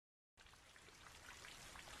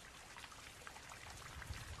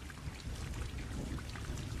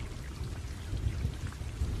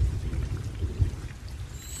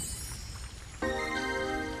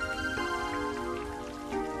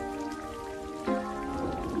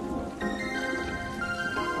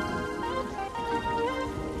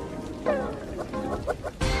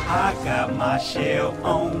got my shell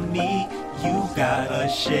on me, you got a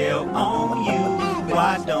shell on you.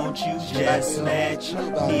 Why don't you just match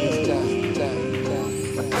me?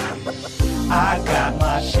 I got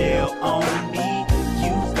my shell on me,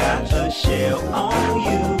 you got a shell on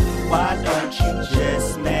you. Why don't you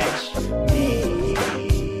just match me?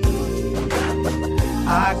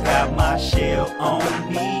 I got my shell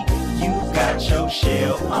on me, you got your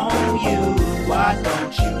shell on you. Why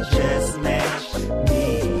don't you just match me?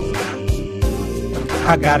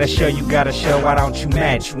 I got a shell, you got a shell, why don't you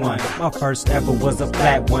match one? My first ever was a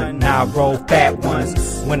flat one, now I roll fat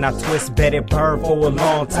ones. When I twist, bet it burn for a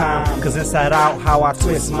long time. Cause inside out, how I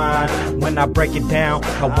twist mine. When I break it down,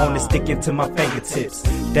 I want it sticking to my fingertips.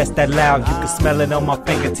 That's that loud, you can smell it on my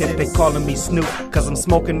fingertips. They calling me Snoop, cause I'm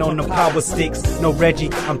smoking on them power sticks. No Reggie,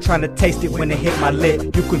 I'm trying to taste it when it hit my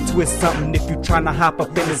lip. You can twist something if you tryna hop up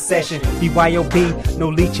in the session. BYOB, no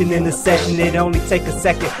leeching in the session, it only take a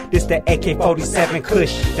second. This the AK-47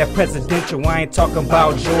 Kush, that presidential, I ain't talking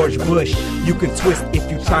about George Bush. You can twist if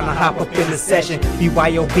you tryna hop up in the session.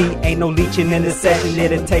 BYOB, ain't no leeching in the session,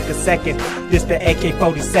 it'll take a second. This the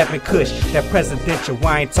AK-47 Kush, that presidential,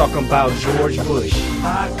 I ain't talking about George Bush.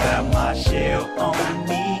 I got my shell on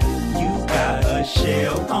me, you got a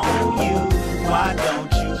shell on you. Why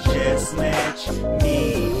don't you just match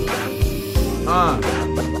me?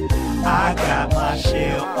 I got my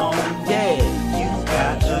shell on me, you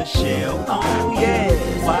got a shell on you.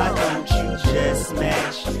 Why don't you just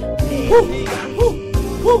match me?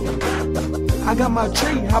 I got my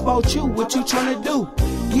tree, how about you? What you tryna do?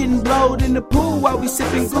 Getting blowed in the pool while we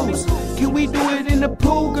sipping goose. Can we do it in the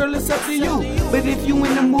pool, girl? It's up to you. But if you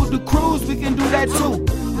in the mood to cruise, we can do that too.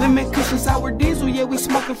 Lemon cushion, sour diesel, yeah, we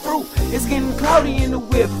smoking fruit. It's getting cloudy in the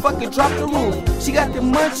whip, fuck it, drop the roof. She got the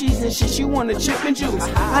munchies and shit, she want a chip and juice.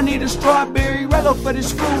 I need a strawberry Rello for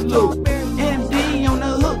this Fruit Loop. MD on the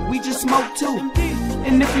hook, we just smoke too.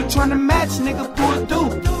 And if you tryna match, nigga, pull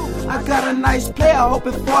through. I got a nice play, I hope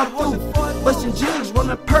it fall through. Bustin' jigs,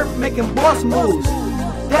 rollin' perp, making boss moves.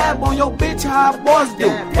 Dab on your bitch, how a boss do.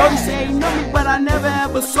 Brody say he know me, but I never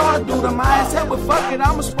ever saw a dude. I'm high as hell, but fuck it,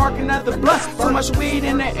 I'ma spark another blunt. So much weed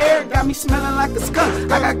in the air, got me smelling like a skunk.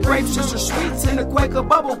 I got grapes, just sweets, and a Quaker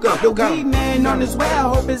bubble gum. The weed man on his way, I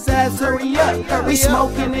hope his ass hurry up. We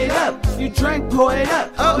smoking it up, if you drink, pour it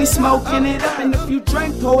up. We smoking it up, and if you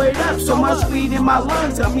drink, pour it up. So much weed in my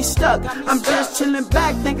lungs, got me stuck. I'm just chilling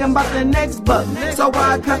back, thinking about the next buck. So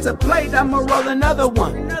while I contemplate, I'ma roll another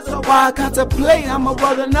one. So while I contemplate, I'ma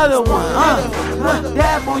roll another one.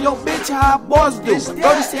 Dab on your bitch, how a boss do.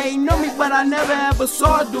 Brody say he know me, but I never ever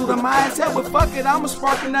saw a dude. I'm high as hell, but fuck it, I'ma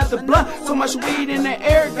spark another blunt. So much weed in the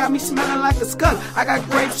air, got me smelling like a skunk. I got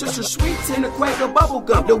grapes, sister sweets, and a Quaker bubble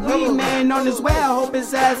gum. The weed man on his way, I hope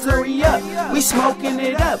his ass hurry up. We smoking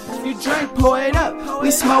it up, if you drink, pour it up.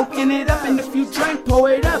 We smoking it up, and if you drink,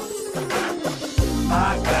 pour it up.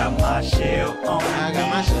 I got my shell on me,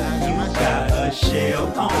 you got a shell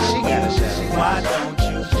on you. Why don't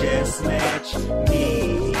you just match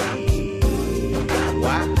me?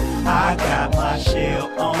 I got my shell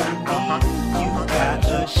on me, you got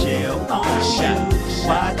a shell on you.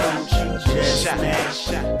 Why don't you just match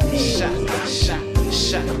me?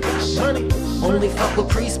 Only fuck with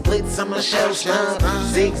pre-splits, I'm a shell snob.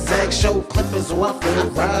 Zigzag show clippers, or I feel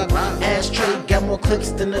robbed. Ashtray got more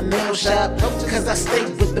clips than a nail shop. Cause I stay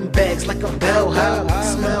with them bags like a bellhop.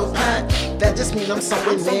 Smell hot, that just mean I'm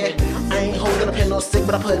somewhere near. I ain't holding a pen or sick,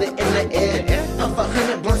 but I put it in the air. Off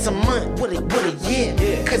 100 blunts a month, what a year.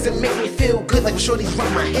 Cause it make me feel good like shorties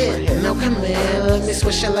run my hair. Now come here, let me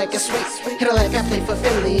swish it like a sweet. Hit it like I play for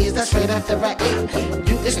Phillies, that's right after I eat.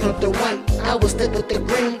 You can snort the white, I will stick with the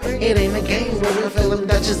green. It ain't a game, but we're feeling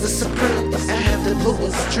Dutchess the Supreme. I have the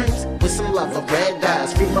bluest dreams with some love of red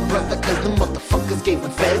eyes. Free my brother cause the motherfuckers gave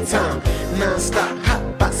him fed time. Non-stop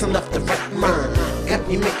hot boxing left the right mind. Got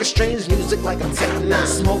me making strange music like I'm Tech 9.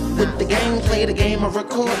 Smoke with the gang, play the game or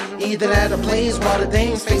record. Either that or plays while the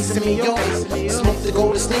dame's facing me off. Smoke to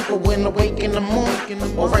go to sleep or when awake in the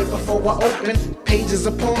morning. Or right before I open, pages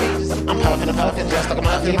of poems. I'm puffing and puffing just like I'm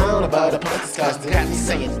puffing on about a punk disgusting. Got me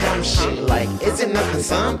saying dumb shit like, is it nothing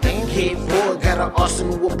something? Kid boy got an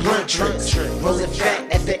arsenal of blunt tricks. Rolling fat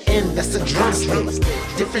at the end, that's a drumstick.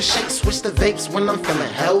 Different shapes, switch the vapes when I'm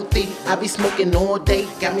feeling healthy. I be smoking all day,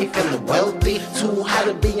 got me feeling wealthy. Too high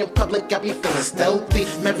to be in public, got me feeling stealthy.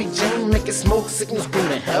 Mary Jane making smoke signals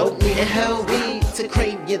screaming help me. And hell weed to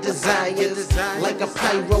crave your desires. Like a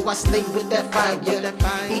pyro, I stay with that fire.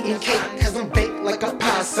 Eating cake cause I'm baked like a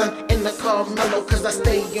pie, son. In the car mellow cause I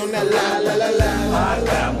stay on that la la la la. I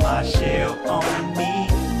got my shell on me,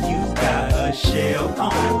 you got a shell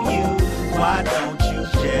on you. Why don't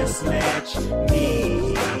you just match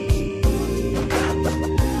me?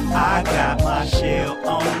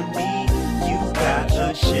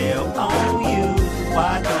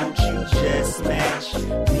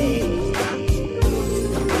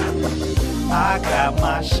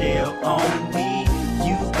 my shell on me.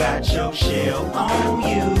 You got your shell on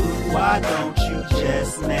you. Why don't you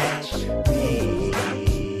just match me?